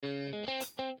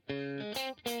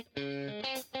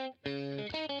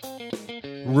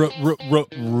Remix,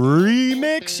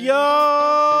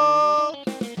 y'all!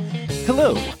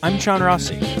 Hello, I'm John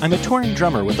Rossi. I'm a touring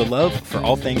drummer with a love for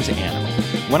all things animal.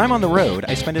 When I'm on the road,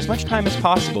 I spend as much time as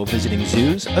possible visiting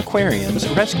zoos, aquariums,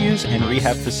 rescues, and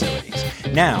rehab facilities.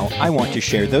 Now, I want to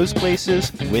share those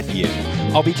places with you.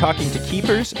 I'll be talking to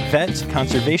keepers, vets,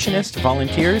 conservationists,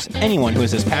 volunteers, anyone who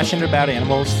is as passionate about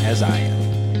animals as I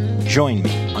am. Join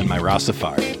me on my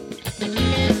Rossafari.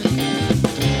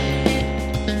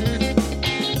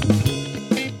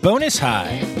 Bonus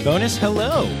hi, bonus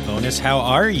hello, bonus how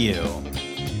are you?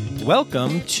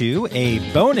 Welcome to a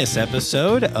bonus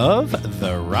episode of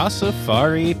the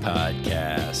Rossafari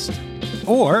Podcast,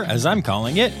 or as I'm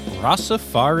calling it,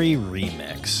 Rossafari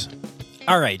Remix.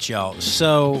 All right, y'all,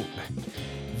 so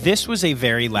this was a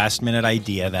very last minute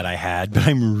idea that I had, but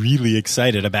I'm really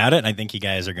excited about it, and I think you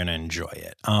guys are going to enjoy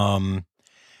it.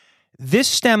 This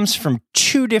stems from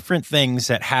two different things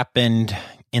that happened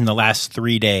in the last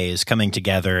 3 days coming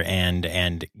together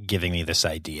and giving me this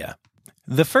idea.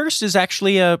 The first is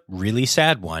actually a really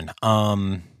sad one.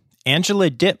 Angela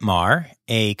Ditmar,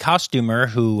 a costumer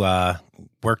who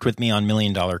worked with me on $1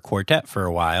 Million Quartet for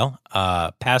a while,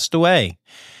 passed away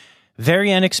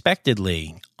very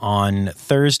unexpectedly on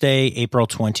Thursday, April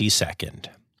 22nd.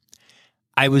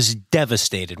 I was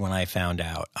devastated when I found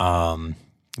out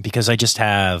because I just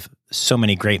have so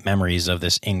many great memories of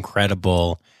this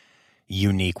incredible,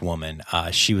 unique woman.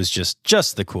 She was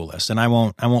just the coolest, and I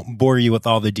won't bore you with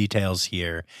all the details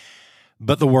here,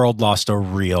 but the world lost a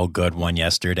real good one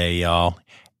yesterday, y'all,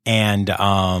 and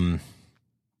I'm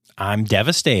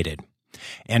devastated.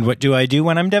 And what do I do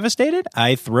when I'm devastated?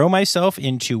 I throw myself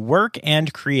into work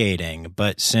and creating,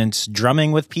 but since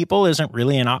drumming with people isn't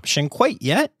really an option quite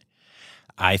yet,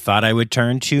 I thought I would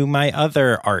turn to my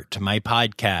other art, my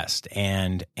podcast,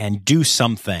 and do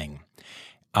something.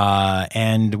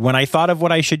 And when I thought of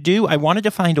what I should do, I wanted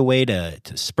to find a way to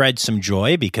spread some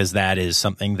joy, because that is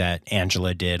something that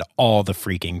Angela did all the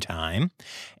freaking time.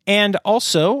 And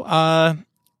also,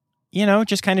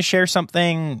 just kind of share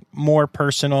something more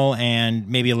personal and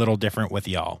maybe a little different with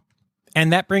y'all.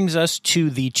 And that brings us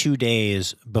to the 2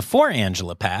 days before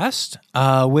Angela passed,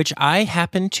 which I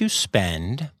happened to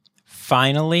spend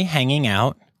finally hanging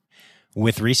out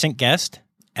with recent guest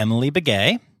Emily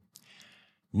Begay.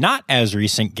 Not as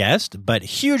recent guest, but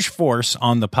huge force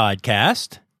on the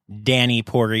podcast, Danny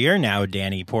Poirier, now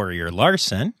Danny Poirier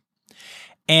Larson,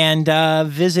 and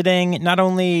visiting not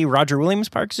only Roger Williams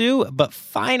Park Zoo, but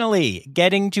finally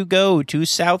getting to go to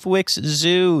Southwick's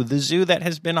Zoo, the zoo that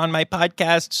has been on my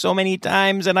podcast so many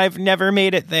times, and I've never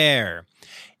made it there.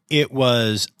 It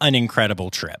was an incredible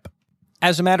trip.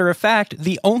 As a matter of fact,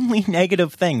 the only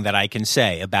negative thing that I can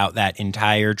say about that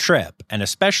entire trip, and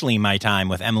especially my time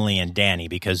with Emily and Danny,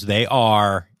 because they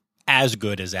are as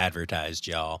good as advertised,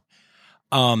 y'all,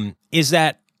 is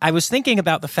that I was thinking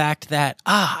about the fact that,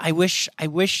 I wish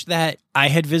that I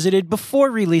had visited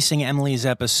before releasing Emily's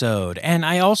episode, and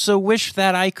I also wish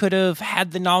that I could have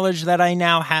had the knowledge that I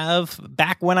now have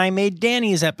back when I made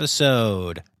Danny's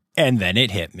episode. And then it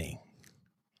hit me.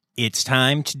 It's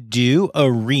time to do a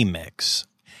remix.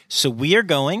 So we are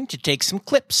going to take some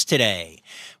clips today.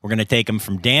 We're going to take them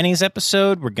from Danny's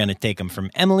episode. We're going to take them from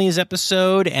Emily's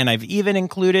episode. And I've even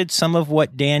included some of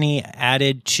what Danny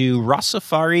added to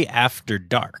Rossafari After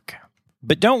Dark.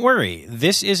 But don't worry,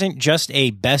 this isn't just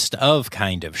a best of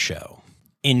kind of show.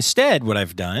 Instead, what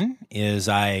I've done is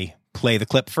I play the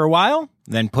clip for a while,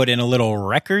 then put in a little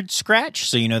record scratch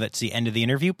so you know that's the end of the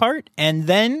interview part, and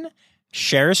then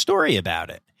share a story about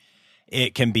it.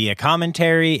 It can be a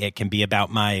commentary. It can be about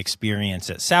my experience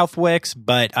at Southwick's,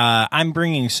 but I'm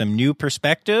bringing some new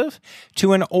perspective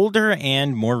to an older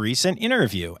and more recent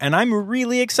interview, and I'm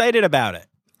really excited about it.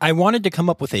 I wanted to come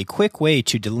up with a quick way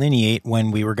to delineate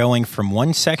when we were going from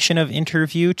one section of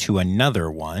interview to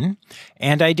another one,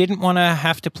 and I didn't want to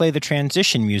have to play the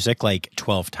transition music like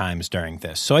 12 times during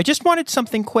this, so I just wanted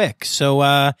something quick.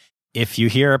 So, if you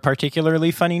hear a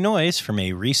particularly funny noise from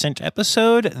a recent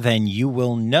episode, then you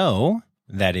will know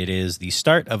that it is the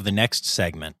start of the next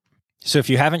segment. So if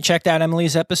you haven't checked out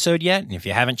Emily's episode yet, and if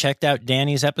you haven't checked out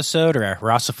Danny's episode or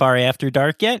Rossafari After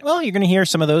Dark yet, well, you're going to hear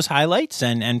some of those highlights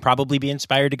and probably be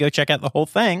inspired to go check out the whole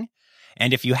thing.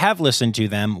 And if you have listened to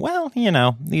them, well,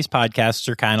 these podcasts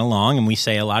are kind of long and we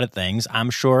say a lot of things. I'm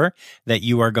sure that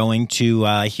you are going to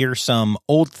hear some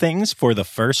old things for the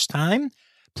first time,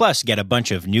 plus get a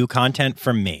bunch of new content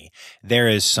from me. There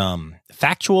is some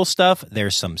factual stuff,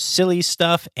 there's some silly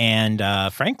stuff, and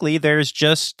frankly, there's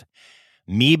just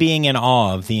me being in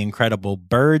awe of the incredible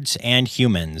birds and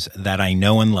humans that I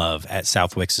know and love at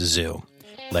Southwick's Zoo.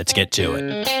 Let's get to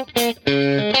it.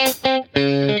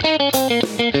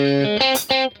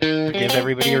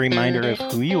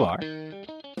 you are.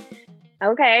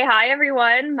 Okay. Hi,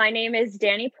 everyone. My name is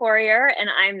Danny Poirier, and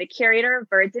I'm the curator of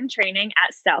birds in training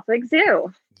at Southwick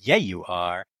Zoo. Yeah, you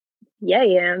are. Yeah, I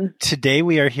am. Today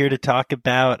we are here to talk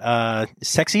about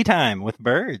sexy time with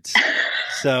birds.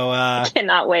 So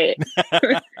Cannot wait.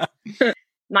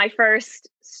 My first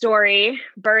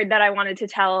bird that I wanted to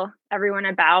tell everyone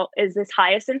about is this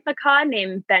hyacinth macaw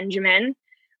named Benjamin.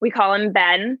 We call him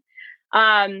Ben.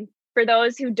 For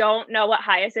those who don't know what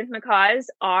hyacinth macaws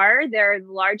are, they're the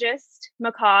largest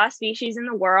macaw species in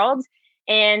the world.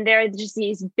 And they're just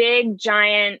these big,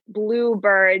 giant blue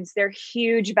birds. They're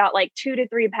huge, about like 2 to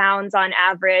 3 pounds on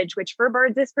average, which for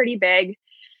birds is pretty big.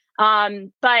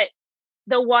 But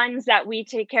the ones that we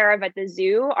take care of at the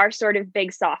zoo are sort of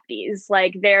big softies.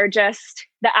 Like they're just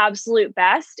the absolute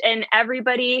best. And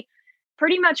everybody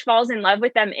pretty much falls in love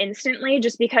with them instantly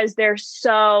just because they're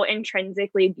so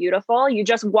intrinsically beautiful. You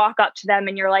just walk up to them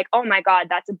and you're like, oh my God,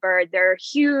 that's a bird. They're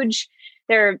huge.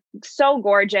 They're so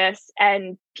gorgeous.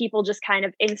 And people just kind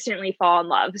of instantly fall in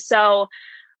love. So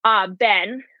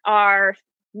Ben, our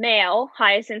male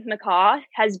hyacinth macaw,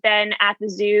 has been at the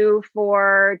zoo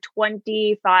for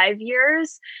 25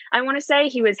 years. I want to say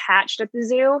he was hatched at the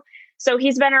zoo. So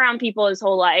he's been around people his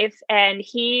whole life, and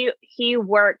he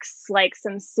works like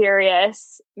some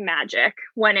serious magic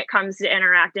when it comes to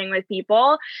interacting with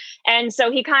people. And so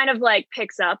he kind of like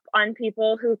picks up on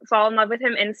people who fall in love with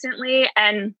him instantly.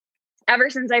 And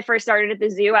ever since I first started at the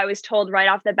zoo, I was told right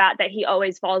off the bat that he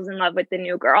always falls in love with the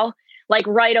new girl, like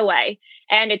right away.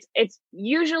 And it's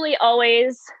usually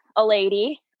always a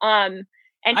lady. And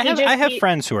I have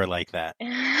friends who are like that.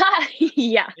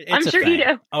 Yeah, I'm sure you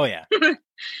do. Oh yeah.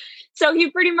 So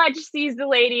he pretty much sees the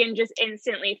lady and just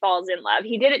instantly falls in love.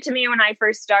 He did it to me when I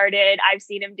first started. I've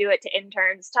seen him do it to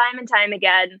interns time and time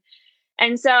again.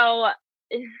 And so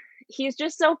he's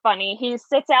just so funny. He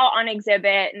sits out on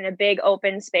exhibit in a big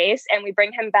open space, and we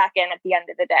bring him back in at the end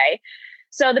of the day.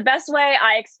 So the best way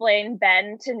I explain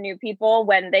Ben to new people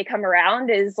when they come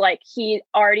around is like he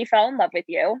already fell in love with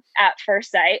you at first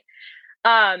sight.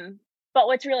 But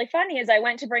what's really funny is I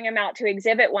went to bring him out to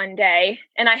exhibit one day,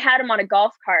 and I had him on a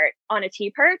golf cart on a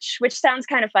T-perch, which sounds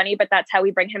kind of funny, but that's how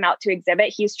we bring him out to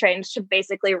exhibit. He's trained to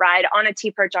basically ride on a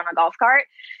T-perch on a golf cart,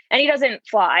 and he doesn't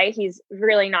fly. He's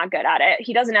really not good at it.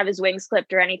 He doesn't have his wings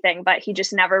clipped or anything, but he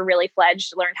just never really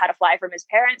fledged, learned how to fly from his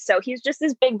parents. So he's just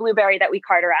this big blueberry that we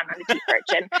cart around on a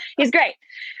T-perch, and he's great.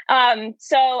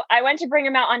 So I went to bring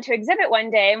him out onto exhibit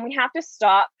one day, and we have to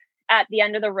stop at the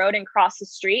end of the road and cross the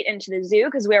street into the zoo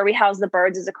because where we house the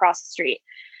birds is across the street.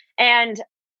 And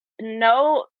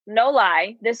no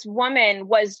lie, this woman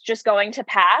was just going to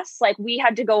pass. Like we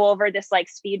had to go over this like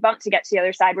speed bump to get to the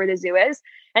other side where the zoo is.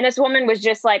 And this woman was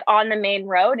just like on the main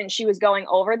road and she was going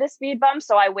over the speed bump.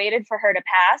 So I waited for her to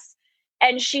pass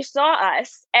and she saw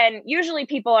us. And usually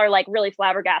people are like really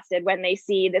flabbergasted when they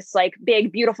see this like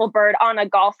big, beautiful bird on a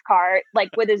golf cart, like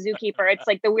with a zookeeper. It's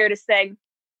like the weirdest thing.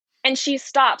 And she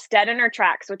stops dead in her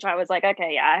tracks, which I was like,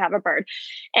 okay, yeah, I have a bird.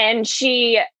 And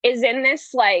she is in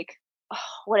this like,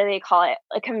 what do they call it?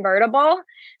 A convertible.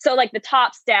 So like the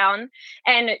top's down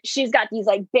and she's got these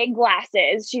like big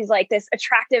glasses. She's like this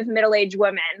attractive middle-aged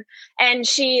woman. And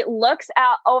she looks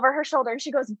out over her shoulder and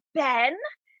she goes, Ben?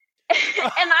 And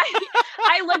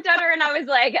I looked at her and I was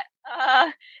like,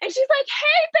 and she's like,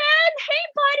 hey, Ben, hey,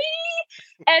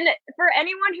 buddy. And for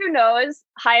anyone who knows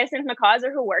hyacinth macaws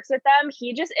or who works with them,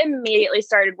 he just immediately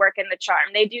started working the charm.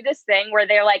 They do this thing where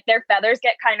they're like, their feathers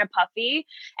get kind of puffy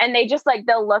and they just like,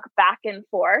 they'll look back and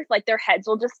forth. Like their heads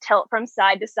will just tilt from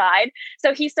side to side.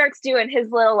 So he starts doing his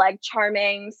little like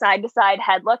charming side to side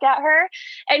head look at her.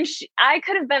 And I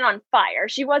could have been on fire.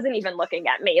 She wasn't even looking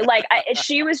at me. Like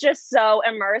she was just so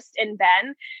immersed in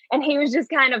Ben. And he was just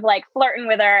kind of like flirting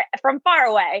with her from far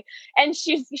away. And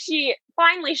she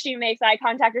finally makes eye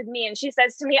contact with me and she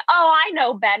says to me, oh, I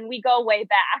know Ben, we go way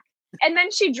back. And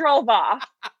then she drove off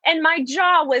and my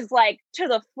jaw was like to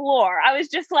the floor. I was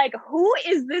just like, who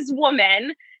is this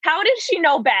woman? How did she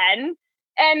know Ben?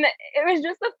 And it was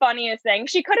just the funniest thing.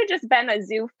 She could have just been a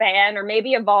zoo fan or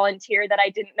maybe a volunteer that I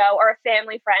didn't know or a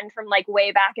family friend from like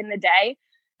way back in the day.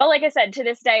 But like I said, to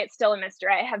this day, it's still a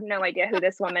mystery. I have no idea who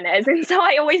this woman is. And so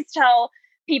I always tell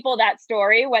people that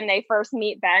story when they first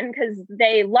meet Ben because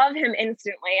they love him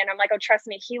instantly. And I'm like, oh, trust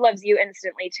me, he loves you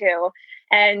instantly too.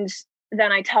 And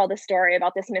then I tell the story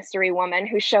about this mystery woman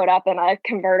who showed up in a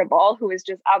convertible who was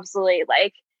just absolutely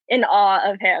like in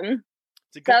awe of him.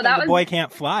 It's a good thing the boy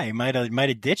can't fly. Might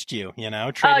have ditched you, you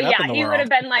know. Oh yeah, he would have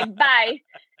been like, bye.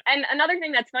 And another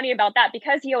thing that's funny about that,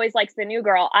 because he always likes the new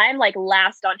girl, I'm like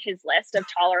last on his list of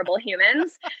tolerable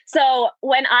humans. So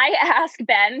when I ask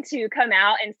Ben to come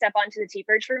out and step onto the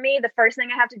T-perch for me, the first thing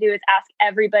I have to do is ask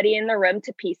everybody in the room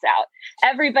to peace out.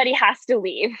 Everybody has to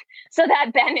leave so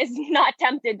that Ben is not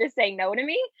tempted to say no to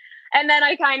me. And then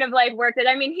I kind of like worked it.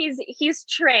 I mean, he's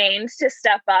trained to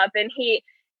step up, and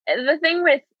the thing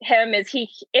with him is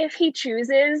if he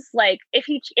chooses, like if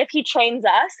he trains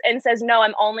us and says, no,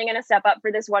 I'm only going to step up for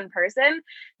this one person,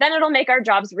 then it'll make our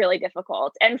jobs really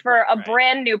difficult. And for a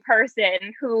brand new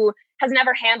person who has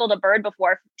never handled a bird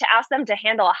before, to ask them to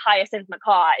handle a hyacinth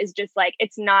macaw is just like,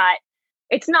 it's not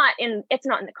in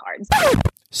the cards.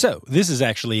 So this is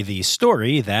actually the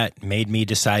story that made me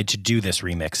decide to do this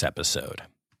remix episode.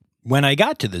 When I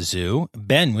got to the zoo,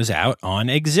 Ben was out on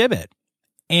exhibit.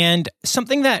 And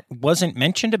something that wasn't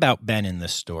mentioned about Ben in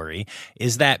this story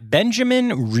is that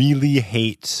Benjamin really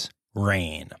hates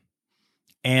rain.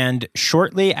 And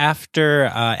shortly after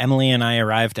Emily and I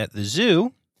arrived at the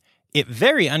zoo, it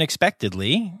very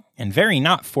unexpectedly and very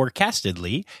not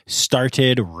forecastedly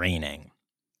started raining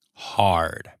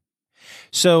hard.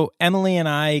 So Emily and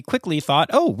I quickly thought,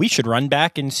 we should run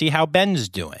back and see how Ben's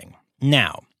doing.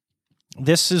 Now,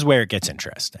 this is where it gets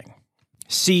interesting.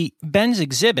 See, Ben's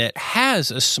exhibit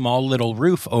has a small little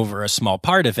roof over a small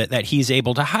part of it that he's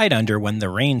able to hide under when the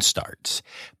rain starts.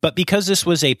 But because this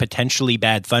was a potentially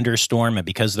bad thunderstorm and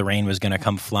because the rain was going to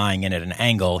come flying in at an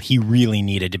angle, he really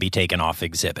needed to be taken off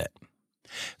exhibit.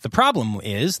 The problem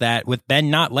is that with Ben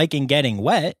not liking getting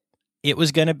wet, it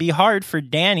was going to be hard for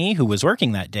Danny, who was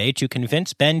working that day, to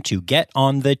convince Ben to get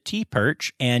on the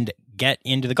T-perch and get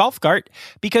into the golf cart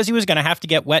because he was going to have to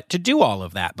get wet to do all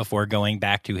of that before going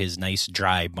back to his nice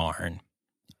dry barn.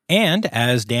 And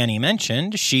as Danny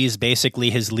mentioned, she's basically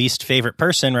his least favorite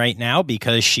person right now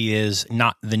because she is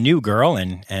not the new girl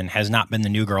and has not been the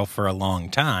new girl for a long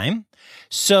time.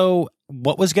 So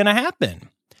what was going to happen?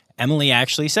 Emily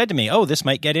actually said to me, this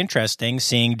might get interesting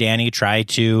seeing Danny try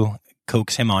to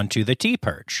coax him onto the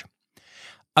T-perch.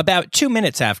 About 2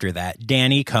 minutes after that,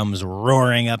 Danny comes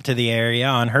roaring up to the area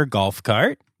on her golf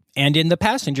cart, and in the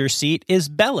passenger seat is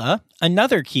Bella,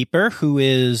 another keeper who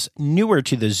is newer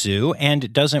to the zoo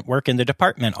and doesn't work in the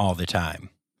department all the time.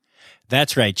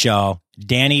 That's right, y'all.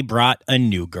 Danny brought a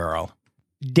new girl.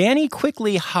 Danny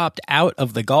quickly hopped out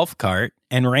of the golf cart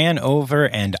and ran over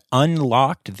and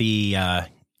unlocked the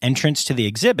entrance to the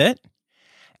exhibit,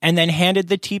 and then handed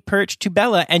the T-perch to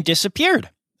Bella and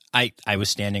disappeared. I was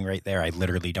standing right there. I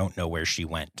literally don't know where she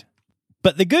went.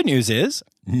 But the good news is,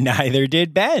 neither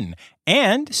did Ben.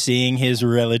 And seeing his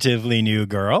relatively new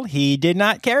girl, he did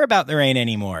not care about the rain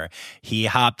anymore. He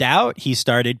hopped out, he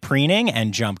started preening,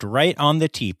 and jumped right on the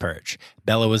T-perch.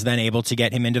 Bella was then able to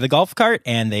get him into the golf cart,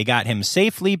 and they got him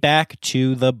safely back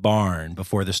to the barn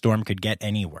before the storm could get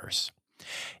any worse.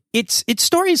 It's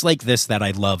stories like this that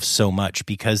I love so much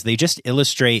because they just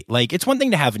illustrate, like, it's one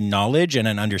thing to have knowledge and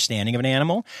an understanding of an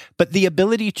animal, but the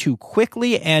ability to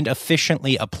quickly and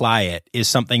efficiently apply it is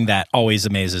something that always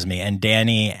amazes me. And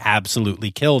Danny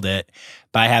absolutely killed it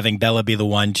by having Bella be the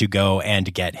one to go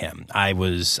and get him. I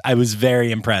was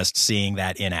very impressed seeing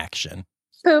that in action.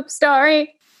 Poop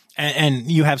story. And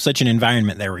you have such an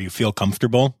environment there where you feel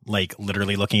comfortable, like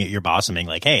literally looking at your boss and being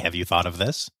like, hey, have you thought of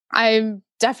this? I'm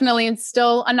definitely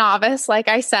still a novice, like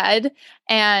I said.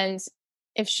 And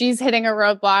if she's hitting a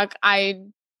roadblock, I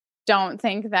don't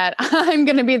think that I'm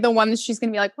going to be the one that she's going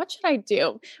to be like, what should I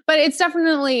do? But it's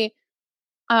definitely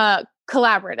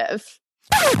collaborative.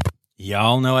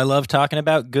 Y'all know I love talking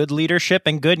about good leadership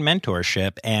and good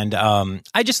mentorship. And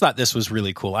I just thought this was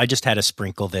really cool. I just had to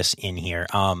sprinkle this in here.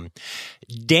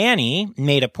 Danny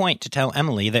made a point to tell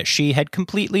Emily that she had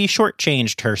completely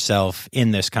shortchanged herself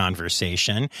in this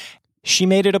conversation. She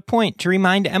made it a point to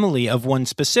remind Emily of one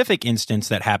specific instance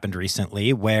that happened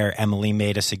recently where Emily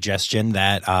made a suggestion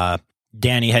that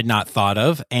Danny had not thought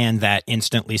of, and that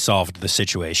instantly solved the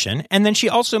situation. And then she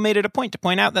also made it a point to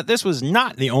point out that this was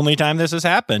not the only time this has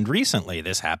happened recently.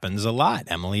 This happens a lot.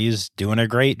 Emily's doing a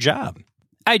great job.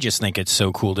 I just think it's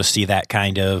so cool to see that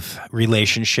kind of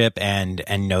relationship and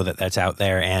know that that's out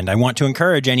there. And I want to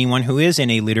encourage anyone who is in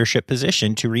a leadership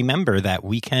position to remember that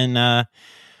we can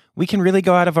really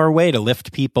go out of our way to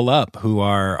lift people up who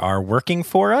are working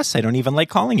for us. I don't even like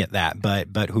calling it that,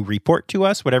 but who report to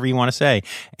us, whatever you want to say,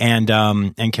 and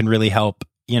can really help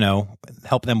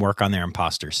them work on their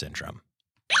imposter syndrome.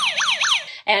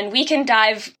 And we can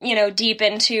dive, deep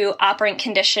into operant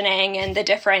conditioning and the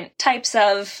different types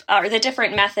of, or the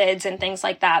different methods and things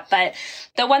like that. But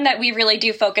the one that we really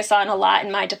do focus on a lot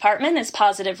in my department is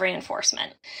positive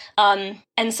reinforcement. And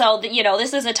And so,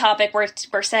 this is a topic where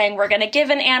we're saying we're going to give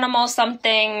an animal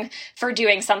something for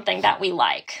doing something that we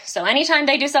like. So anytime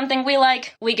they do something we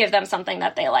like, we give them something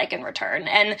that they like in return.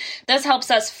 And this helps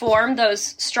us form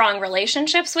those strong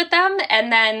relationships with them.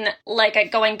 And then,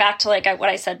 going back to what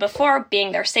I said before,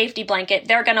 being their safety blanket,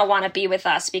 they're going to want to be with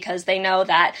us because they know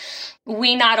that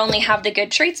we not only have the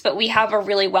good treats, but we have a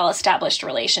really well-established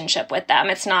relationship with them.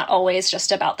 It's not always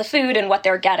just about the food and what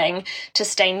they're getting to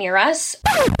stay near us.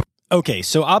 Okay,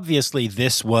 so obviously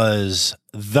this was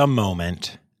the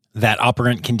moment that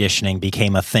operant conditioning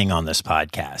became a thing on this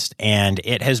podcast. And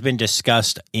it has been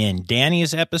discussed in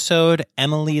Danny's episode,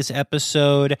 Emily's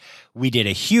episode. We did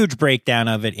a huge breakdown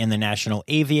of it in the National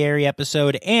Aviary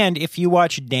episode. And if you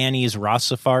watch Danny's Ross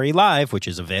Safari Live, which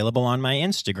is available on my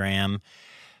Instagram,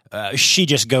 she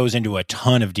just goes into a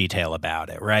ton of detail about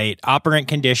it, right? Operant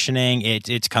conditioning,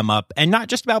 it's come up, and not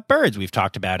just about birds. We've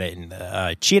talked about it in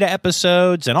the cheetah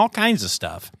episodes and all kinds of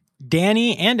stuff.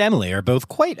 Danny and Emily are both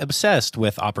quite obsessed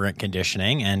with operant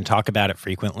conditioning and talk about it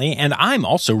frequently, and I'm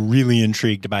also really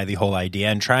intrigued by the whole idea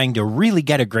and trying to really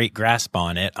get a great grasp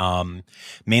on it,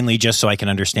 mainly just so I can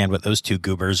understand what those two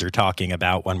goobers are talking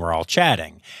about when we're all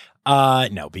chatting.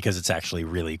 No, because it's actually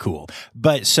really cool.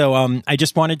 But so I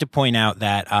just wanted to point out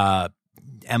that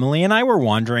Emily and I were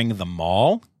wandering the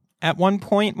mall at one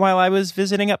point while I was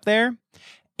visiting up there.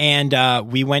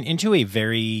 And we went into a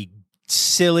very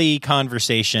silly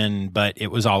conversation, but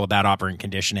it was all about operant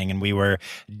conditioning. And we were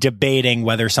debating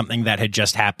whether something that had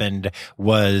just happened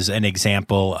was an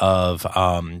example of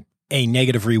a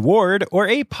negative reward or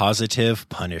a positive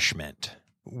punishment.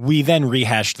 We then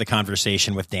rehashed the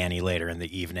conversation with Danny later in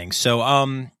the evening. So,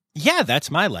 yeah, that's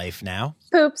my life now.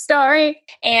 Poop story.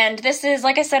 And this is,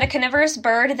 like I said, a carnivorous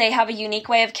bird. They have a unique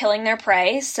way of killing their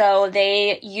prey. So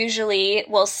they usually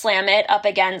will slam it up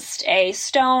against a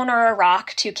stone or a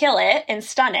rock to kill it and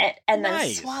stun it and then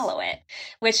swallow it,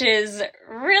 which is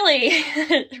really,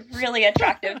 really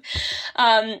attractive.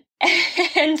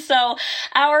 And so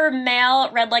our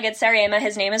male red-legged Sariema,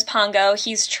 his name is Pongo,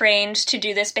 he's trained to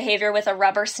do this behavior with a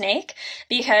rubber snake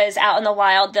because out in the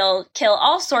wild, they'll kill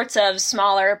all sorts of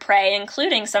smaller prey,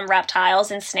 including some reptiles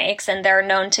and snakes, and they're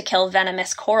known to kill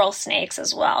venomous coral snakes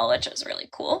as well, which is really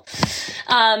cool.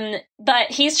 But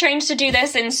he's trained to do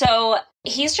this, and so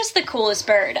he's just the coolest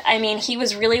bird. I mean, he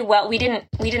was really we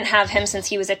didn't have him since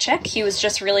he was a chick. He was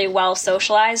just really well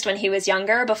socialized when he was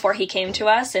younger before he came to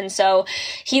us. And so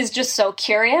he's just so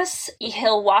curious.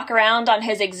 He'll walk around on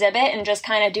his exhibit and just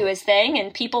kind of do his thing.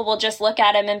 And people will just look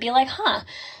at him and be like, huh,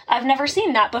 I've never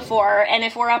seen that before. And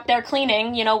if we're up there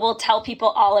cleaning, we'll tell people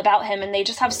all about him. And they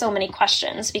just have so many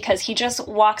questions because he just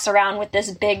walks around with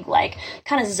this big,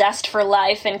 kind of zest for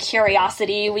life and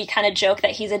curiosity. We kind of joke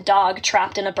that he's a dog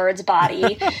trapped in a bird's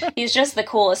body. He's just the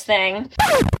coolest thing.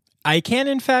 I can,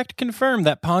 in fact, confirm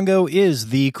that Pongo is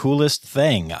the coolest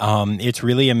thing. It's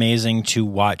really amazing to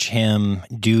watch him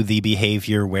do the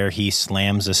behavior where he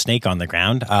slams a snake on the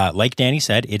ground. Like Danny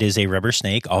said, it is a rubber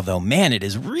snake, although, man, it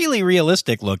is really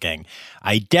realistic looking.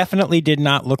 I definitely did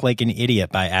not look like an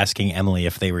idiot by asking Emily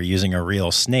if they were using a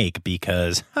real snake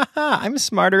because, I'm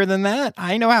smarter than that.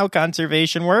 I know how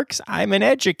conservation works. I'm an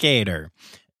educator.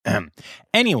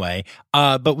 Anyway,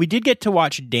 but we did get to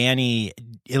watch Danny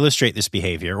illustrate this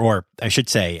behavior, or I should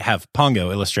say have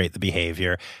Pongo illustrate the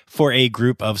behavior for a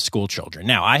group of school children.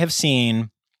 Now, I have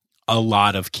seen a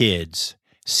lot of kids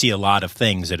see a lot of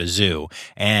things at a zoo,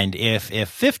 and if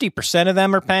 50% of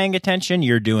them are paying attention,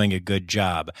 you're doing a good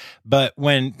job. But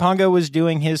when Pongo was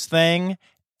doing his thing,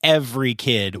 every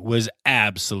kid was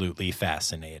absolutely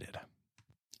fascinated,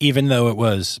 even though it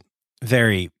was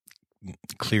very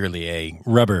clearly a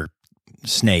rubber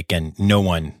snake and no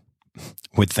one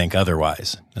would think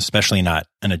otherwise, especially not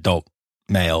an adult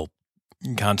male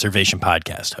conservation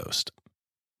podcast host.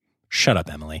 Shut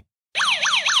up, Emily.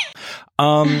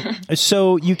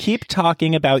 So you keep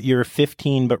talking about your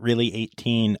 15 but really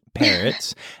 18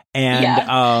 parrots,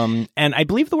 and and I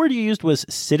believe the word you used was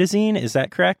citizen. Is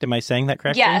that correct? Am I saying that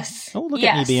correctly? Yes. Oh, look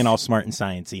at me being all smart and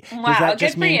sciencey. Wow, does that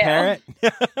just good mean for you. parrot?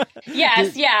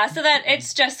 Yes, yeah. So that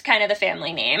it's just kind of the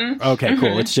family name. Okay,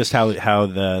 cool. It's just how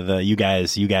the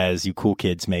you cool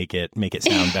kids make it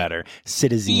sound better.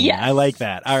 Citizen. Yes. I like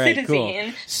that. All right, Citizen.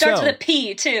 cool. Starts with a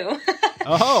P too.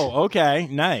 Oh, okay.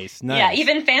 Nice. Yeah,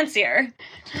 even fancier.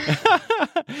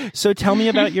 So tell me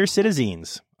about your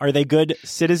citizens. Are they good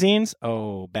citizens?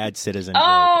 Oh, bad citizen.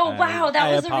 Oh, joke. wow.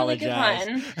 That was a really good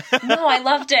one. No, I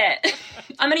loved it.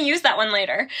 I'm going to use that one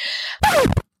later.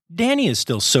 Danny is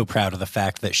still so proud of the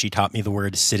fact that she taught me the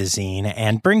word citizen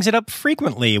and brings it up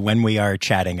frequently when we are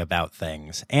chatting about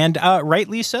things. And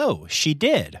rightly so. She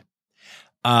did.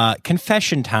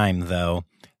 Confession time, though.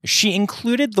 She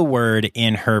included the word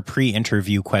in her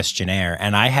pre-interview questionnaire,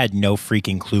 and I had no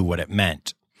freaking clue what it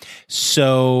meant.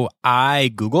 So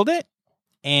I Googled it,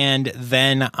 and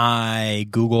then I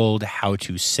Googled how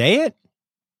to say it,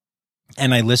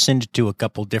 and I listened to a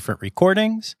couple different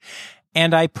recordings,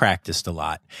 and I practiced a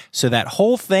lot. So that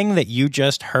whole thing that you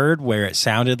just heard where it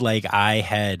sounded like I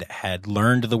had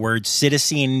learned the word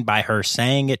cytosine by her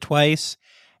saying it twice,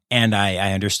 and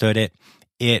I understood it,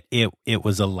 it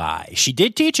was a lie. She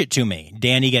did teach it to me.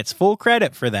 Danny gets full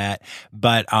credit for that,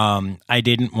 but I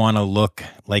didn't want to look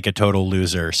like a total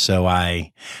loser, so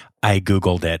I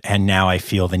Googled it, and now I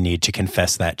feel the need to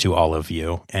confess that to all of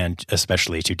you, and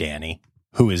especially to Danny,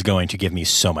 who is going to give me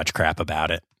so much crap about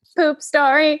it. Poop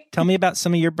story. Tell me about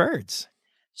some of your birds.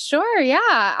 Sure. Yeah,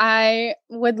 I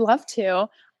would love to.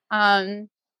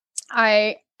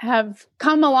 I have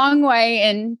come a long way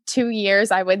in 2 years,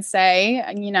 I would say.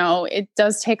 You know, it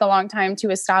does take a long time to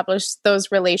establish those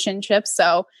relationships.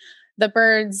 So the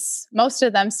birds, most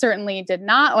of them certainly did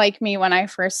not like me when I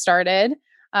first started,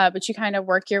 but you kind of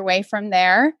work your way from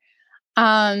there.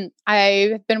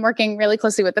 I've been working really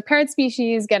closely with the parrot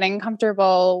species, getting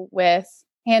comfortable with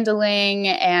handling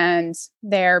and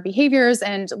their behaviors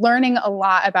and learning a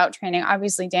lot about training.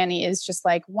 Obviously, Danny is just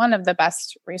like one of the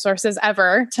best resources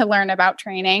ever to learn about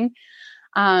training.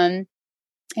 And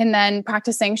then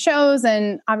practicing shows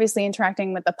and obviously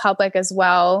interacting with the public as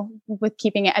well, with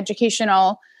keeping it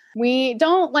educational. We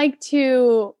don't like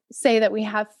to say that we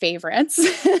have favorites.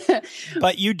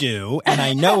 But you do, and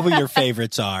I know who your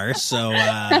favorites are, so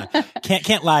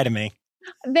can't lie to me.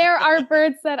 There are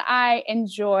birds that I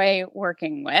enjoy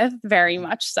working with, very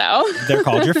much so. They're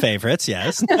called your favorites,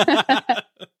 yes.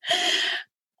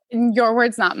 Your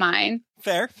words, not mine.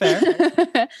 Fair.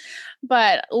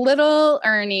 But little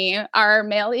Ernie, our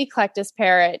male Eclectus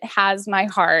parrot, has my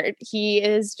heart. He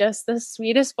is just the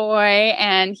sweetest boy,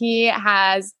 and he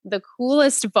has the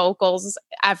coolest vocals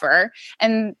ever.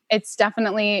 And it's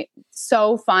definitely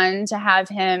so fun to have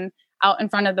him out in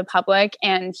front of the public,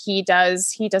 and he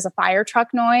does a fire truck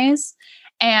noise,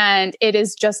 and it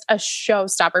is just a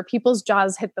showstopper. People's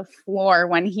jaws hit the floor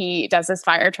when he does his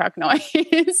fire truck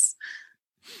noise.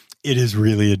 It is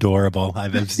really adorable.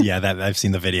 I've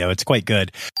seen the video. It's quite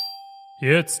good.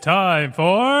 It's time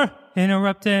for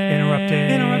interrupting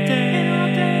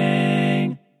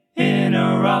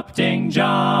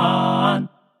John.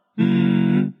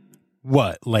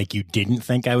 What, like you didn't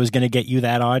think I was going to get you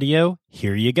that audio?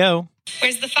 Here you go.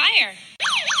 Where's the fire?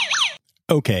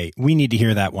 Okay, we need to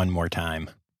hear that one more time.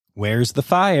 Where's the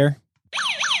fire?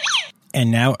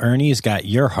 And now Ernie's got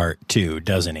your heart too,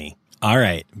 doesn't he? All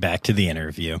right, back to the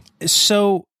interview.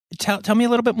 So tell me a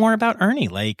little bit more about Ernie.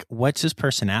 Like, what's his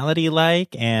personality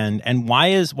like? And why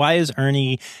is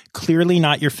Ernie clearly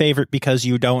not your favorite because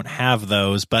you don't have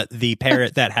those, but the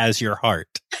parrot that has your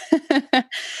heart?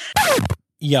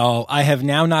 Y'all, I have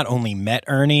now not only met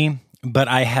Ernie, but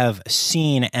I have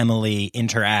seen Emily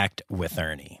interact with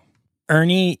Ernie.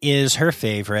 Ernie is her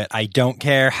favorite. I don't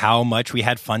care how much we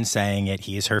had fun saying it.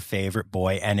 He's her favorite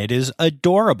boy, and it is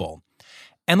adorable.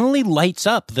 Emily lights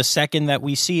up the second that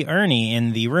we see Ernie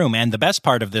in the room. And the best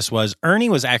part of this was Ernie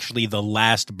was actually the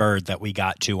last bird that we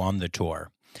got to on the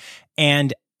tour.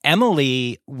 And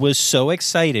Emily was so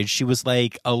excited. She was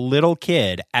like a little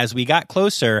kid. As we got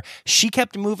closer, she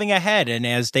kept moving ahead. And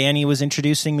as Danny was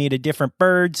introducing me to different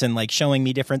birds and like showing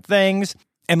me different things,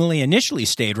 Emily initially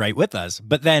stayed right with us.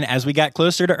 But then as we got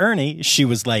closer to Ernie, she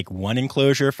was like one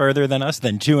enclosure further than us,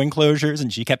 then two enclosures.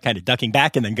 And she kept kind of ducking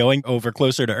back and then going over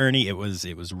closer to Ernie. It was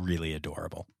really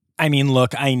adorable. I mean,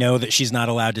 look, I know that she's not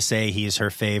allowed to say he's her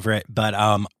favorite, but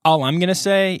all I'm going to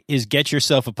say is get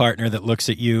yourself a partner that looks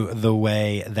at you the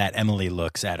way that Emily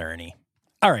looks at Ernie.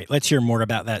 All right, let's hear more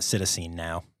about that cytosine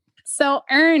now. So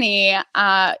Ernie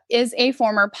is a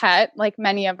former pet, like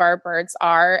many of our birds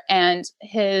are, and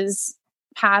his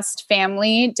past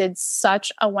family did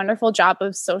such a wonderful job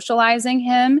of socializing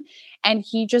him. And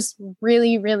he just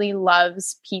really, really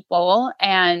loves people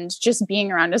and just being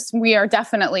around us. We are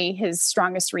definitely his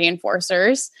strongest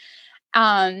reinforcers.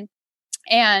 And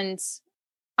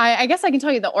I guess I can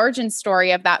tell you the origin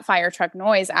story of that fire truck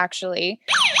noise, actually.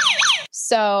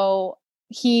 So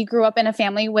he grew up in a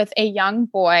family with a young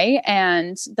boy,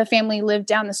 and the family lived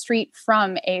down the street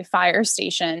from a fire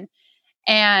station.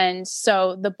 And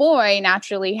so the boy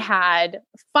naturally had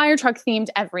fire truck themed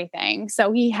everything.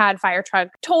 So he had fire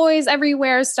truck toys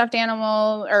everywhere, stuffed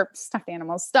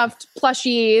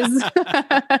plushies,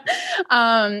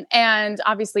 and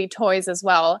obviously toys as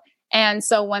well. And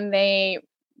so when they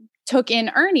took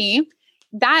in Ernie,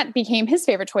 that became his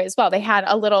favorite toy as well. They had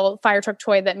a little fire truck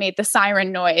toy that made the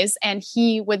siren noise, and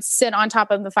he would sit on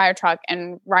top of the fire truck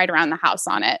and ride around the house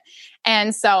on it.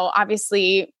 And so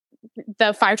obviously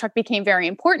the fire truck became very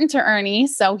important to Ernie.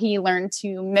 So he learned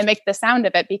to mimic the sound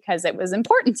of it because it was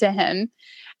important to him.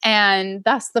 And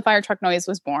thus the fire truck noise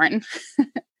was born.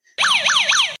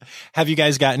 Have you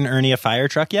guys gotten Ernie a fire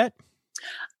truck yet?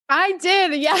 I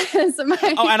did, yes.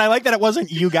 Oh, and I like that it wasn't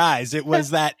you guys. It was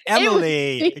that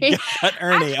Emily got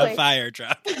Ernie a fire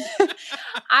truck.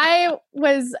 I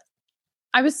was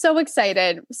so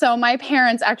excited. So my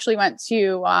parents actually went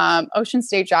to Ocean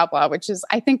State Job-Lot, which is,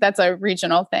 I think that's a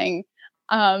regional thing.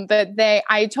 But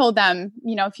I told them,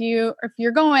 if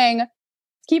you're going,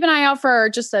 keep an eye out for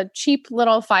just a cheap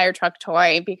little fire truck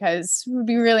toy, because it would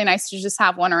be really nice to just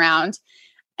have one around.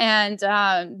 And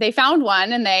they found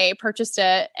one and they purchased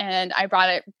it, and I brought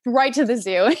it right to the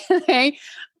zoo. They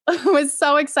was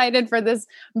so excited for this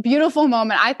beautiful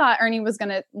moment. I thought Ernie was going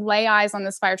to lay eyes on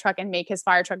this fire truck and make his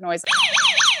fire truck noise.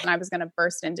 And I was going to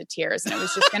burst into tears, and it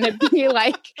was just going to be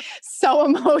so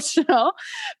emotional.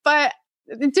 But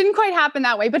it didn't quite happen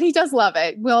that way, but he does love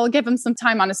it. We'll give him some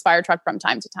time on his fire truck from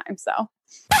time to time. So.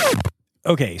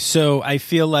 Okay, so I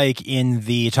feel like in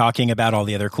the talking about all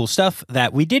the other cool stuff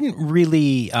that we didn't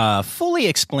really fully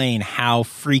explain how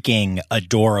freaking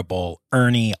adorable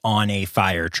Ernie on a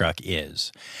fire truck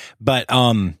is. But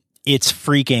it's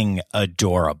freaking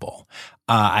adorable.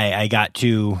 I got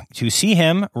to see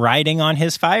him riding on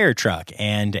his fire truck,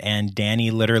 and Danny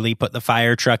literally put the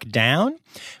fire truck down,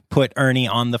 put Ernie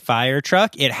on the fire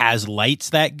truck. It has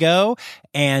lights that go.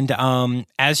 And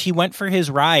as he went for his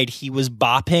ride, he was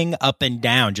bopping up and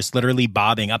down, just literally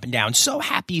bobbing up and down. So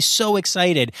happy, so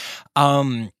excited.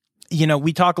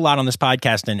 We talk a lot on this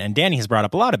podcast, and Danny has brought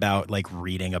up a lot about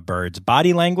reading a bird's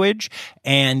body language.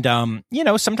 And,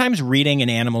 sometimes reading an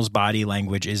animal's body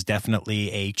language is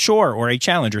definitely a chore or a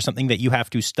challenge or something that you have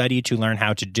to study to learn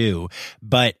how to do.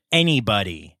 But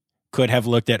anybody could have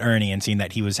looked at Ernie and seen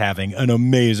that he was having an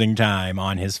amazing time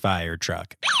on his fire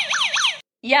truck.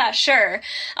 Yeah, sure.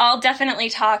 I'll definitely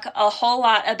talk a whole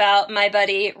lot about my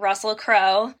buddy Russell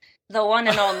Crowe, the one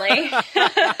and only.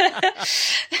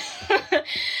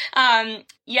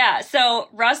 So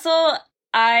Russell,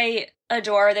 I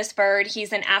adore this bird.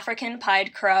 He's an African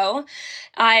pied crow.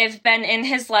 I've been in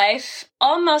his life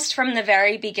almost from the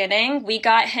very beginning. We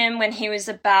got him when he was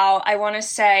about, I want to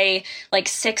say,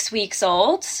 6 weeks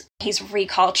old. He's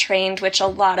recall trained, which a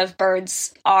lot of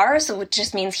birds are, so it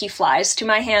just means he flies to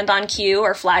my hand on cue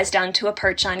or flies down to a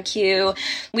perch on cue.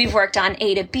 We've worked on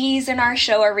A to Bs in our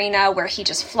show arena, where he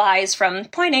just flies from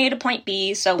point A to point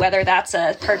B, so whether that's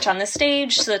a perch on the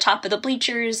stage to the top of the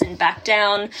bleachers and back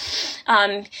down.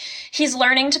 He's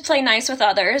learning to play nice with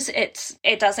others.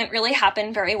 It doesn't really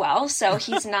happen very well, so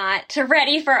he's not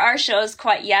ready for our shows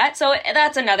quite yet. So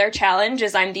that's another challenge,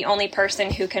 is I'm the only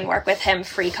person who can work with him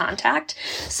free contact.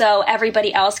 So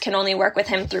everybody else can only work with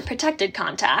him through protected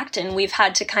contact, and we've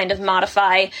had to kind of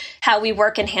modify how we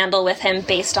work and handle with him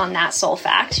based on that sole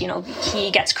fact.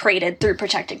 He gets crated through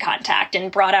protected contact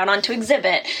and brought out onto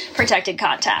exhibit protected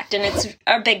contact, and it's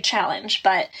a big challenge,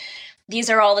 but these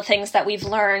are all the things that we've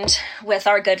learned with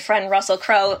our good friend Russell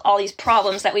Crowe, all these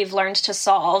problems that we've learned to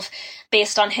solve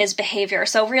based on his behavior.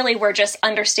 So really, we're just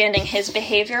understanding his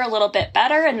behavior a little bit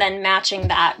better and then matching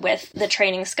that with the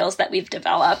training skills that we've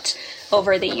developed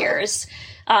over the years.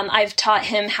 I've taught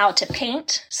him how to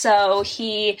paint. So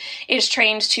he is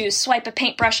trained to swipe a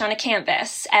paintbrush on a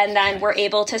canvas, and then we're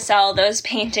able to sell those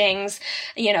paintings,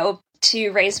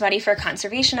 to raise money for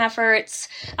conservation efforts.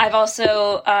 I've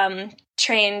also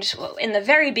trained, in the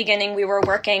very beginning, we were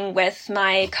working with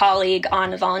my colleague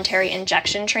on voluntary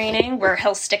injection training, where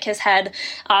he'll stick his head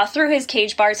through his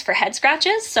cage bars for head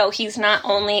scratches. So he's not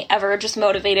only ever just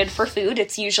motivated for food,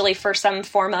 it's usually for some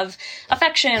form of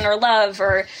affection or love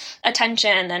or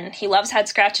attention. And he loves head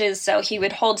scratches, so he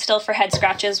would hold still for head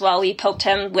scratches while we poked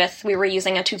him we were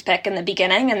using a toothpick in the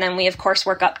beginning, and then we, of course,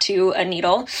 work up to a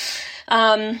needle.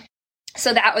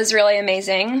 So that was really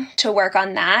amazing to work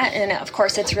on that. And of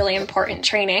course, it's really important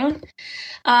training.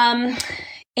 What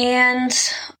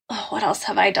else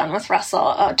have I done with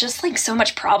Russell? Just so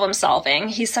much problem solving.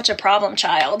 He's such a problem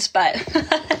child, but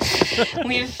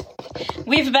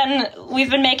we've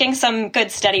been making some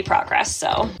good steady progress.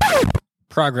 So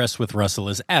progress with Russell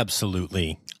is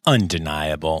absolutely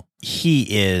undeniable. He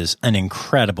is an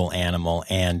incredible animal,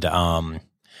 and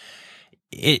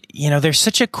there's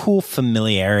such a cool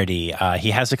familiarity.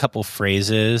 He has a couple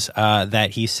phrases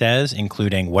that he says,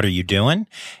 including "What are you doing?"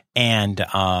 And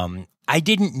I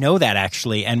didn't know that,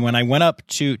 actually. And when I went up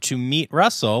to meet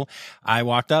Russell, I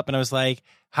walked up and I was like,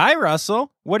 "Hi,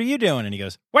 Russell. What are you doing?" And he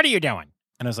goes, "What are you doing?"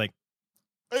 And I was like,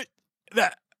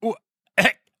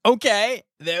 okay.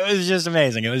 That was just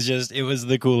amazing. It was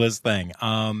the coolest thing.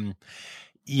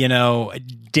 You know,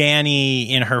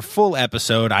 Danny in her full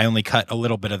episode, I only cut a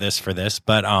little bit of this for this,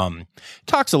 but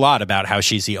talks a lot about how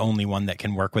she's the only one that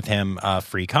can work with him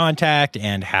free contact,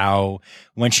 and how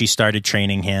when she started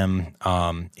training him,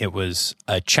 it was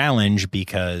a challenge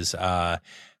because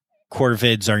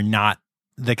corvids are not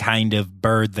the kind of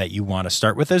bird that you want to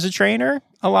start with as a trainer.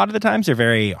 A lot of the times they're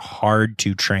very hard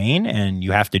to train and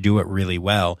you have to do it really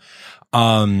well.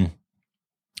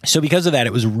 So because of that,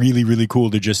 it was really, really cool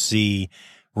to just see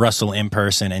Russell in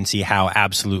person and see how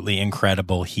absolutely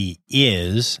incredible he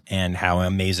is and how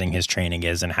amazing his training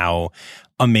is and how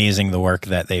amazing the work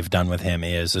that they've done with him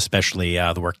is, especially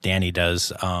the work Danny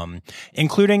does,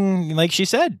 including, like she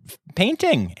said,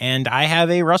 painting. And I have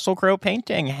a Russell Crowe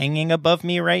painting hanging above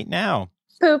me right now.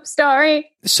 Poop story.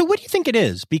 So what do you think it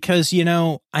is? Because, you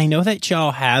know, I know that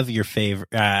y'all have your favorite,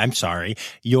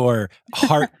 your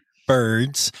heart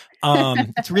birds.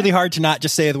 It's really hard to not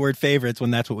just say the word favorites when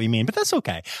that's what we mean, but that's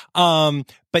okay.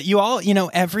 But you all, you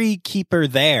know, every keeper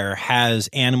there has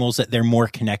animals that they're more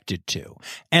connected to.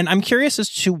 And I'm curious as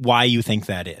to why you think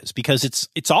that is, because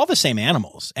it's all the same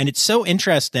animals. And it's so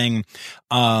interesting.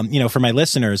 You know, for my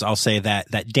listeners, I'll say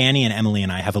that Danny and Emily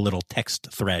and I have a little text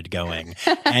thread going,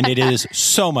 and it is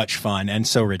so much fun and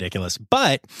so ridiculous.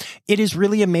 But it is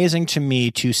really amazing to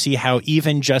me to see how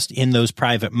even just in those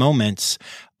private moments,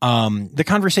 the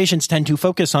conversations tend to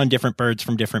focus on different birds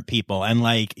from different people. And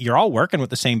like, you're all working with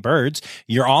the same birds.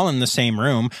 You're all in the same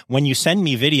room. When you send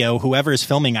me video, whoever is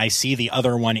filming, I see the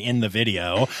other one in the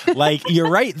video. Like, you're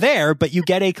right there, but you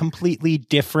get a completely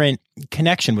different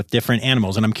connection with different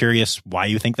animals. And I'm curious why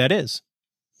you think that is.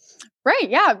 Right.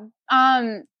 Yeah.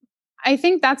 I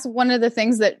think that's one of the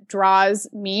things that draws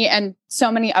me and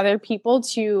so many other people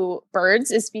to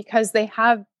birds, is because they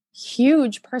have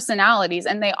huge personalities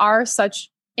and they are such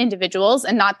individuals,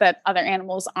 and not that other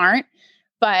animals aren't,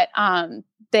 but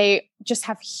they just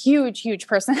have huge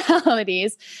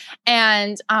personalities.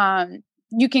 And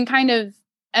you can kind of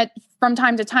from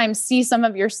time to time see some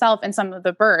of yourself in some of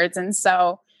the birds. And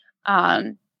so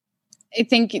I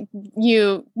think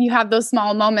you have those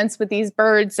small moments with these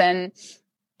birds, and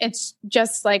it's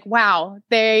just like, wow,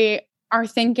 they are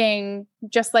thinking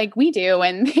just like we do,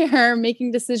 and they're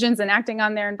making decisions and acting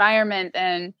on their environment.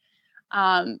 And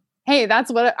hey,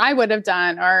 that's what I would have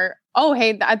done. Or, oh,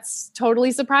 hey, that's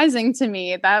totally surprising to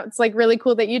me. That's like really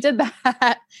cool that you did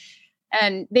that.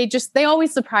 And they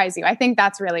always surprise you. I think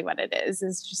that's really what it is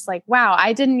just like, wow,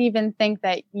 I didn't even think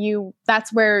that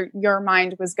that's where your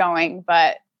mind was going,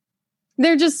 but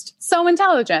they're just so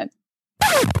intelligent.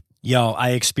 Yo,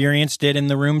 I experienced it in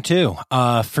the room too.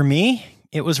 For me,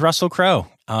 it was Russell Crowe.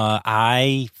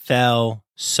 I fell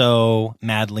so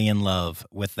madly in love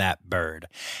with that bird.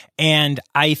 And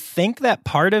I think that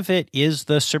part of it is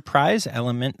the surprise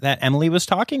element that Emily was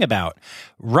talking about.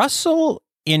 Russell,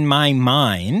 in my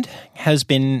mind, has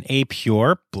been a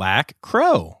pure black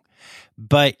crow,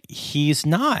 but he's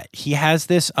not. He has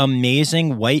this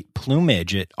amazing white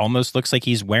plumage. It almost looks like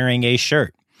he's wearing a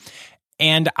shirt.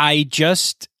 And I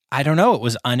don't know, it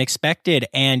was unexpected.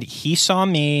 And he saw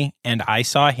me and I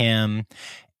saw him.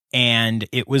 And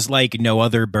it was like no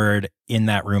other bird in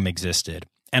that room existed.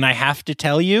 And I have to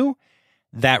tell you,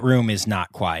 that room is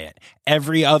not quiet.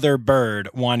 Every other bird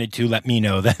wanted to let me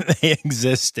know that they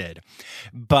existed.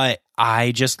 But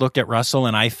I just looked at Russell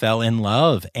and I fell in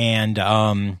love. And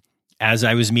as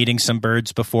I was meeting some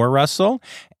birds before Russell,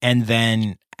 and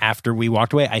then after we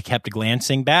walked away, I kept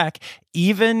glancing back,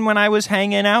 even when I was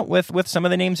hanging out with some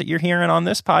of the names that you're hearing on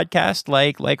this podcast,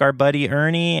 like our buddy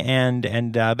Ernie and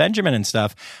Benjamin and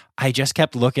stuff. I just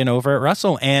kept looking over at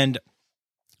Russell. And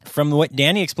from what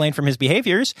Danny explained from his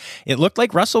behaviors, it looked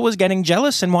like Russell was getting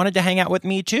jealous and wanted to hang out with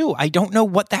me too. I don't know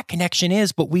what that connection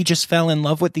is, but we just fell in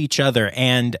love with each other,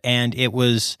 and it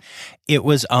was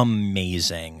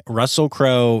amazing. Russell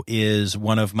Crowe is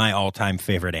one of my all-time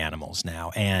favorite animals now,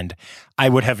 and I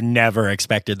would have never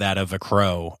expected that of a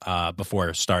crow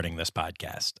before starting this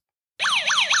podcast.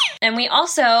 And we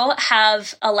also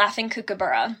have a laughing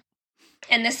kookaburra.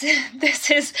 And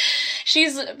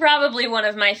she's probably one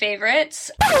of my favorites.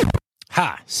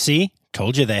 Ha, see?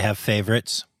 Told you they have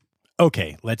favorites.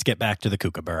 Okay, let's get back to the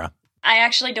kookaburra. I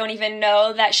actually don't even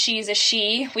know that she's a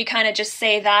she. We kind of just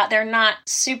say that. They're not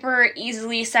super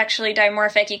easily sexually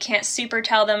dimorphic. You can't super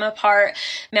tell them apart,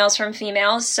 males from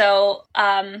females. So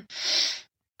I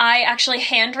actually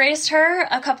hand raised her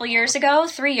a couple years ago,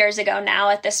 3 years ago now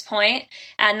at this point.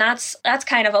 And that's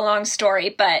kind of a long story,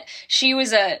 but she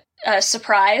was a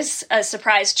surprise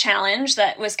challenge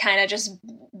that was kind of just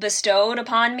bestowed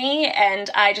upon me, and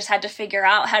I just had to figure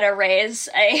out how to raise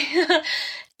a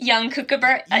young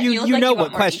kookaburra. You know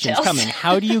what question's coming.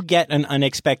 How do you get an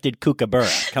unexpected kookaburra?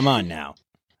 Come on now.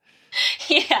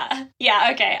 Yeah.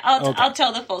 Okay. I'll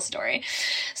tell the full story.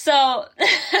 So,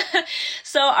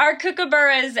 so our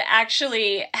kookaburras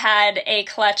actually had a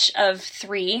clutch of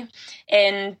 3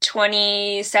 in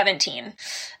 2017.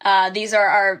 These are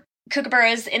our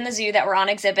kookaburras in the zoo that were on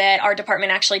exhibit. Our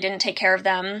department actually didn't take care of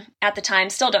them at the time,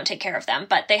 still don't take care of them,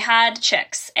 but they had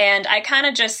chicks. And I kind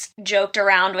of just joked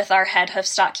around with our head hoof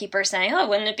stock keeper saying, oh,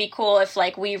 wouldn't it be cool if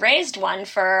like we raised one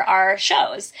for our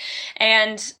shows?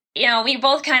 And we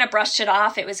both kind of brushed it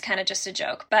off. It was kind of just a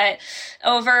joke. But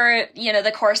over,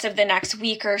 the course of the next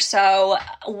week or so,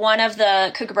 one of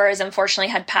the kookaburras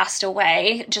unfortunately had passed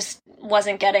away, just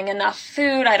wasn't getting enough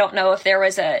food. I don't know if there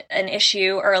was an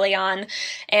issue early on.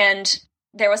 And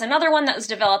there was another one that was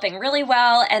developing really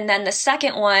well. And then the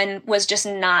second one was just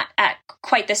not at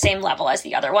quite the same level as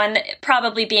the other one,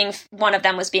 probably being one of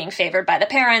them was being favored by the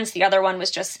parents. The other one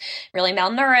was just really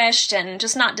malnourished and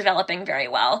just not developing very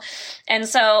well. And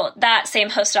so that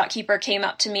same host stock keeper came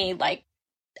up to me like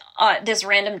this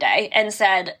random day and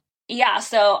said, yeah,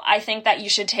 so I think that you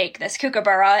should take this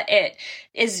kookaburra. It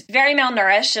is very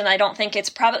malnourished, and I don't think it's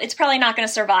probably not going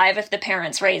to survive if the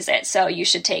parents raise it. So you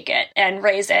should take it and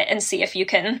raise it and see if you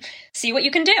can see what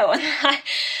you can do. And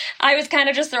I was kind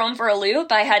of just thrown for a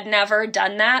loop. I had never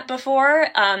done that before.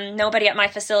 Nobody at my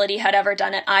facility had ever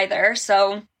done it either.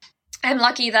 So I'm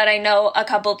lucky that I know a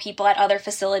couple people at other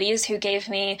facilities who gave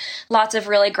me lots of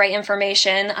really great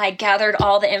information. I gathered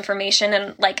all the information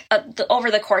in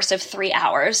over the course of 3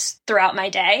 hours throughout my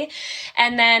day.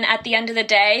 And then at the end of the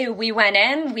day, we went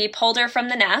in, we pulled her from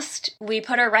the nest, we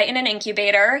put her right in an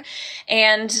incubator,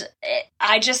 and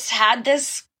I just had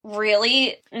this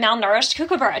really malnourished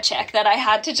kookaburra chick that I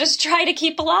had to just try to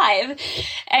keep alive.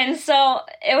 And so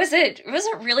it was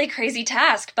a really crazy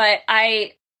task, but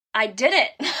I did it.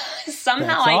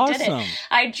 Somehow That's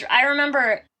I did it. I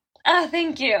remember, oh,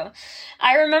 thank you.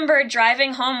 I remember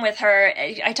driving home with her.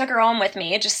 I took her home with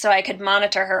me just so I could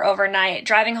monitor her overnight,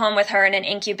 driving home with her in an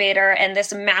incubator, and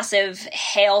this massive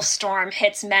hailstorm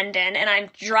hits Mendon, and I'm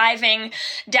driving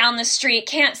down the street,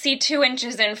 can't see 2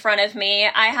 inches in front of me.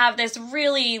 I have this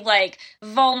really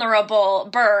vulnerable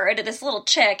bird, this little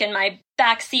chick in my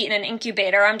back seat in an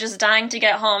incubator. I'm just dying to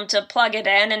get home to plug it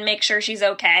in and make sure she's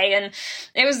okay. And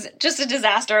it was just a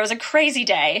disaster. It was a crazy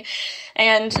day.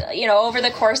 And, over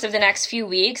the course of the next few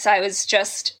weeks, I was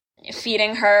just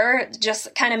feeding her,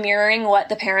 just kind of mirroring what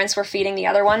the parents were feeding the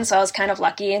other one. So I was kind of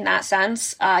lucky in that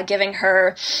sense, giving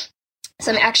her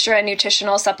some extra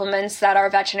nutritional supplements that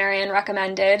our veterinarian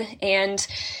recommended. And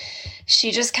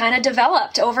she just kind of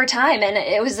developed over time. And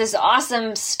it was this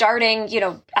awesome starting,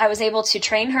 I was able to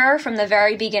train her from the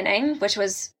very beginning, which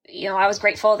was, I was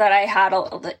grateful that I had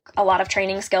a lot of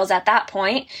training skills at that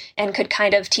point and could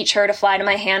kind of teach her to fly to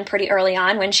my hand pretty early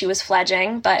on when she was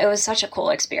fledging. But it was such a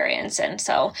cool experience. And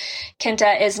so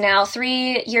Kinta is now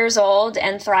 3 years old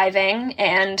and thriving,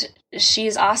 and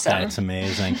she's awesome. That's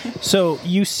amazing. So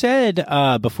you said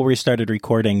before we started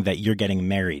recording that you're getting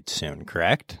married soon,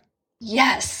 correct?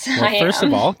 Yes, well, I am. First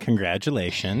of all,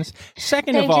 congratulations.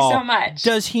 Second Thank of all, you so much.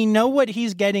 Does he know what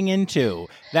he's getting into?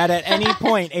 That at any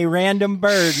point a random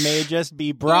bird may just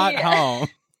be brought home.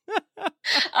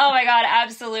 Oh my God,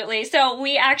 absolutely. So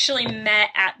we actually met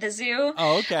at the zoo.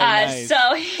 Oh, okay. Nice.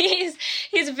 So he's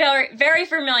very, very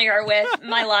familiar with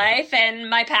my life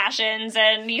and my passions,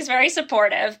 and he's very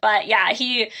supportive. But yeah,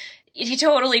 he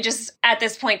totally just, at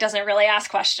this point, doesn't really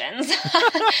ask questions.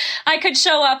 I could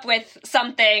show up with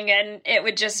something and it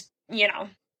would just,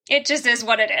 it just is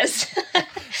what it is.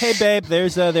 Hey, babe,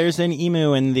 there's an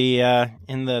emu in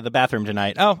the bathroom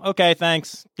tonight. Oh, okay,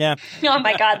 thanks. Yeah. Oh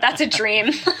my God, that's a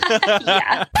dream.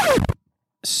 Yeah.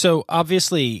 So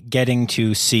obviously getting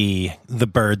to see the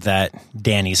bird that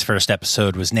Danny's first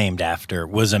episode was named after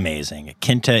was amazing.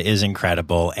 Kinta is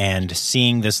incredible, and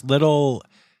seeing this little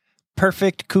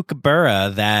perfect kookaburra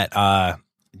that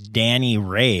Danny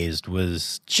raised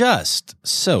was just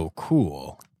so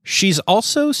cool. She's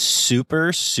also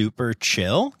super, super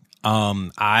chill.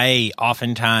 I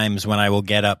oftentimes, when I will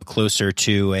get up closer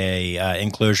to a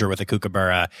enclosure with a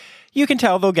kookaburra, you can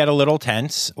tell they'll get a little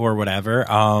tense or whatever.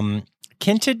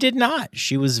 Kinta did not.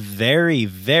 She was very,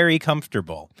 very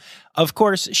comfortable. Of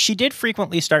course, she did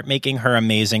frequently start making her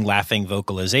amazing laughing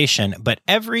vocalization, but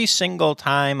every single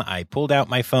time I pulled out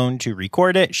my phone to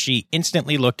record it, she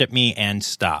instantly looked at me and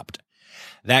stopped.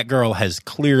 That girl has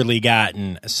clearly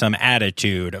gotten some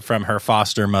attitude from her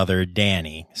foster mother,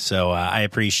 Danny, so I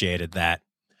appreciated that.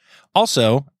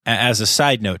 Also, as a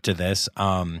side note to this,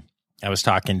 I was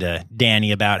talking to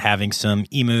Danny about having some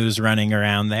emus running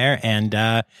around there,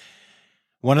 and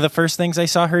one of the first things I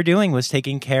saw her doing was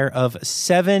taking care of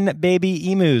 7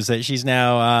 baby emus that she's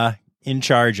now in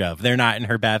charge of. They're not in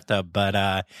her bathtub,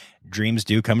 but dreams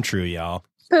do come true, y'all.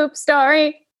 Poop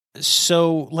story.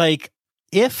 So, like,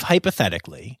 if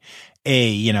hypothetically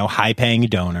a, high-paying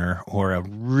donor or a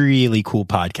really cool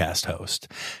podcast host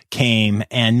came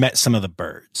and met some of the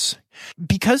birds,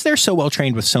 because they're so well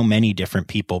trained with so many different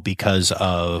people because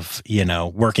of,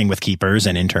 working with keepers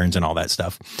and interns and all that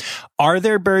stuff, are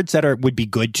there birds that would be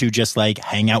good to just like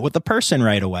hang out with the person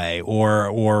right away?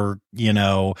 Or,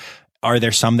 are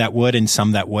there some that would and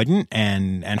some that wouldn't?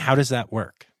 And how does that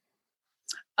work?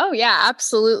 Oh yeah,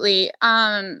 absolutely.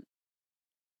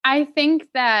 I think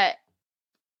that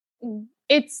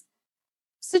it's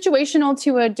situational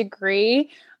to a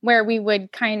degree where we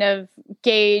would kind of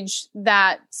gauge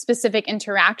that specific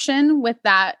interaction with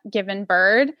that given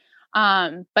bird.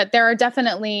 But there are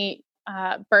definitely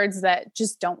birds that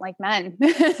just don't like men.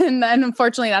 And then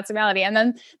unfortunately that's a reality. And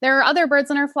then there are other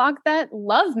birds in our flock that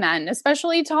love men,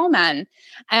 especially tall men.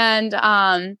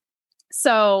 And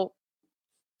so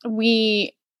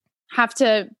we have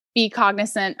to be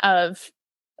cognizant of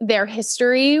their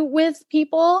history with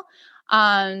people.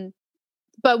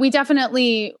 But we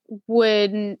definitely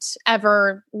wouldn't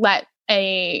ever let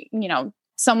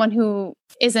someone who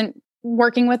isn't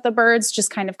working with the birds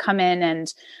just kind of come in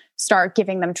and start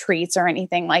giving them treats or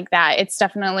anything like that. It's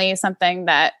definitely something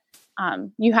that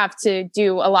you have to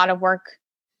do a lot of work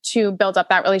to build up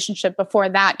that relationship before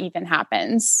that even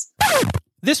happens.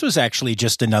 This was actually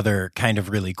just another kind of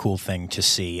really cool thing to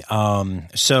see.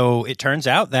 So it turns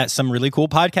out that some really cool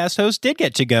podcast hosts did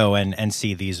get to go and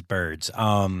see these birds.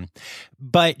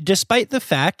 But despite the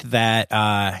fact that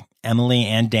Emily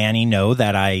and Danny know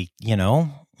that I,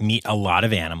 meet a lot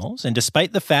of animals, and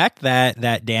despite the fact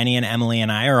that Danny and Emily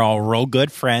and I are all real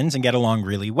good friends and get along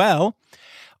really well,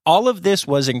 all of this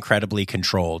was incredibly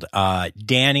controlled.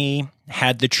 Danny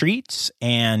had the treats,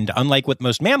 and unlike with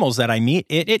most mammals that I meet,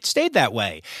 it stayed that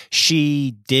way.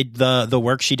 She did the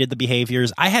work, she did the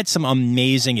behaviors. I had some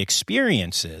amazing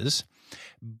experiences,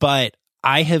 but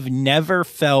I have never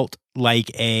felt like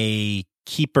a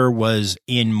keeper was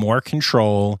in more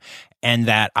control and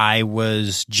that I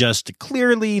was just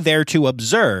clearly there to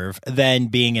observe than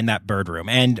being in that bird room.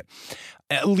 And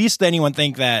at least anyone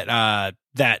think that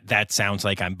that sounds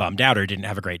like I'm bummed out or didn't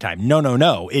have a great time.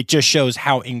 No. It just shows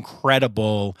how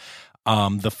incredible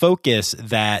the focus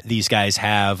that these guys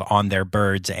have on their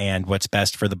birds and what's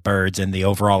best for the birds and the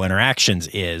overall interactions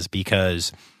is,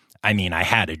 because I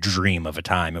had a dream of a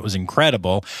time. It was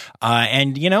incredible.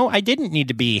 And, I didn't need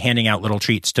to be handing out little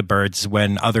treats to birds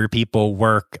when other people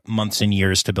work months and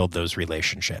years to build those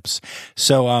relationships.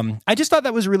 So I just thought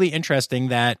that was really interesting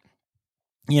that,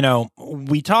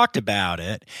 we talked about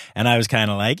it and I was kind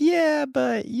of like, yeah,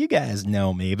 but you guys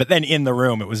know me. But then in the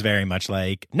room, it was very much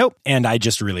like, nope. And I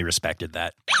just really respected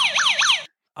that.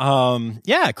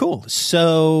 Yeah, cool.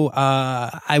 So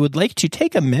I would like to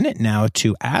take a minute now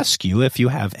to ask you if you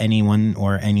have anyone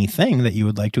or anything that you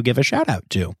would like to give a shout out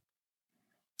to.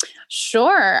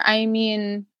 Sure.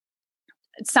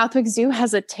 Southwick Zoo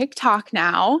has a TikTok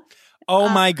now. Oh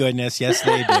my goodness. Yes,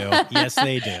 they do. Yes,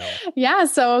 they do. Yeah.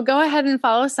 So go ahead and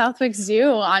follow Southwick Zoo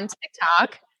on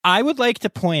TikTok. I would like to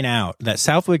point out that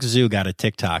Southwick Zoo got a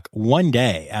TikTok one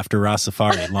day after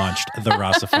Rossafari launched the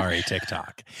Rossafari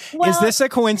TikTok. Well, is this a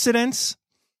coincidence?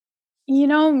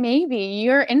 Maybe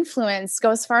your influence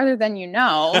goes farther than you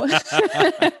know.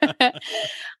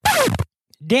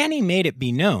 Danny made it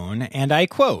be known, and I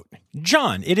quote,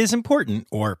 "John, it is important,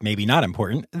 or maybe not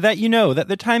important, that you know that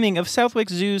the timing of Southwick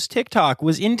Zoo's TikTok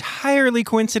was entirely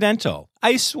coincidental.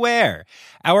 I swear.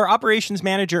 Our operations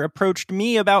manager approached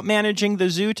me about managing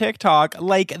the zoo TikTok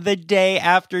like the day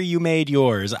after you made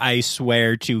yours. I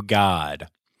swear to God."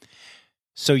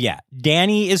 So yeah,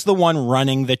 Danny is the one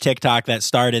running the TikTok that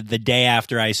started the day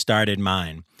after I started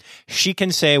mine. She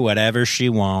can say whatever she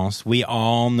wants. We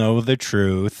all know the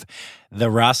truth. The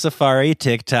Rossafari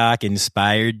TikTok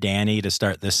inspired Danny to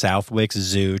start the Southwick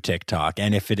Zoo TikTok.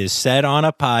 And if it is said on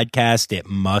a podcast, it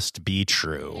must be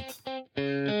true.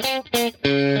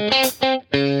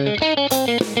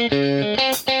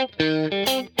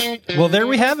 Well, there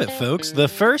we have it, folks. The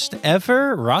first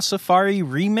ever Rossafari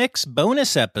Remix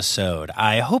bonus episode.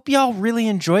 I hope y'all really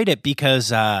enjoyed it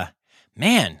because,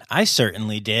 man, I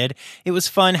certainly did. It was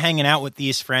fun hanging out with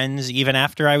these friends even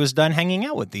after I was done hanging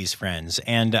out with these friends.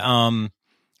 And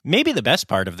maybe the best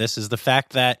part of this is the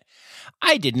fact that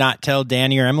I did not tell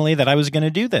Danny or Emily that I was going to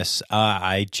do this.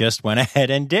 I just went ahead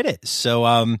and did it.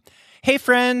 So, hey,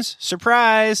 friends,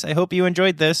 surprise. I hope you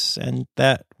enjoyed this and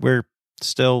that we're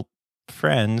still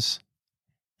friends.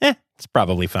 It's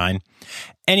probably fine.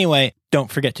 Anyway,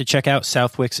 don't forget to check out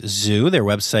Southwick's Zoo. Their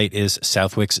website is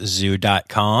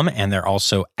southwickszoo.com, and they're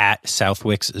also at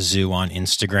Southwick's Zoo on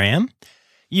Instagram.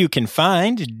 You can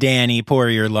find Danny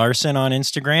Poirier Larson on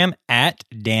Instagram at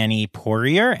Danny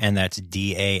Poirier, and that's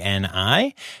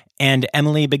DANI, and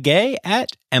Emily Begay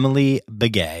at Emily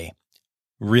Begay.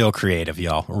 Real creative,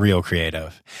 y'all. Real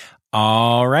creative.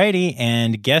 All righty,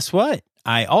 and guess what?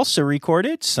 I also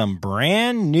recorded some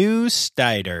brand new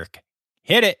Steiderk.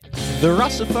 Hit it! The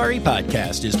Rossafari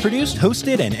podcast is produced,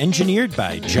 hosted, and engineered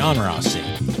by John Rossi.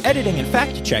 Editing and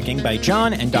fact-checking by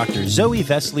John and Dr. Zoe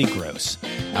Vesley Gross.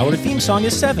 Our theme song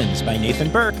is Sevens by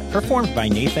Nathan Burke, performed by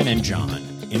Nathan and John.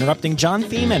 Interrupting John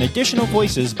theme and additional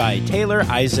voices by Taylor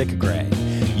Isaac Gray.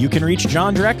 You can reach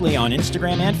John directly on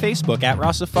Instagram and Facebook at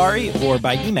Rossafari or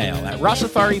by email at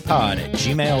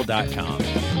rossafaripod@gmail.com.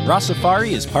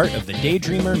 Rossafari is part of the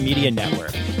Daydreamer Media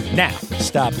Network. Now,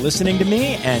 stop listening to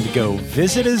me and go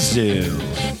visit a zoo.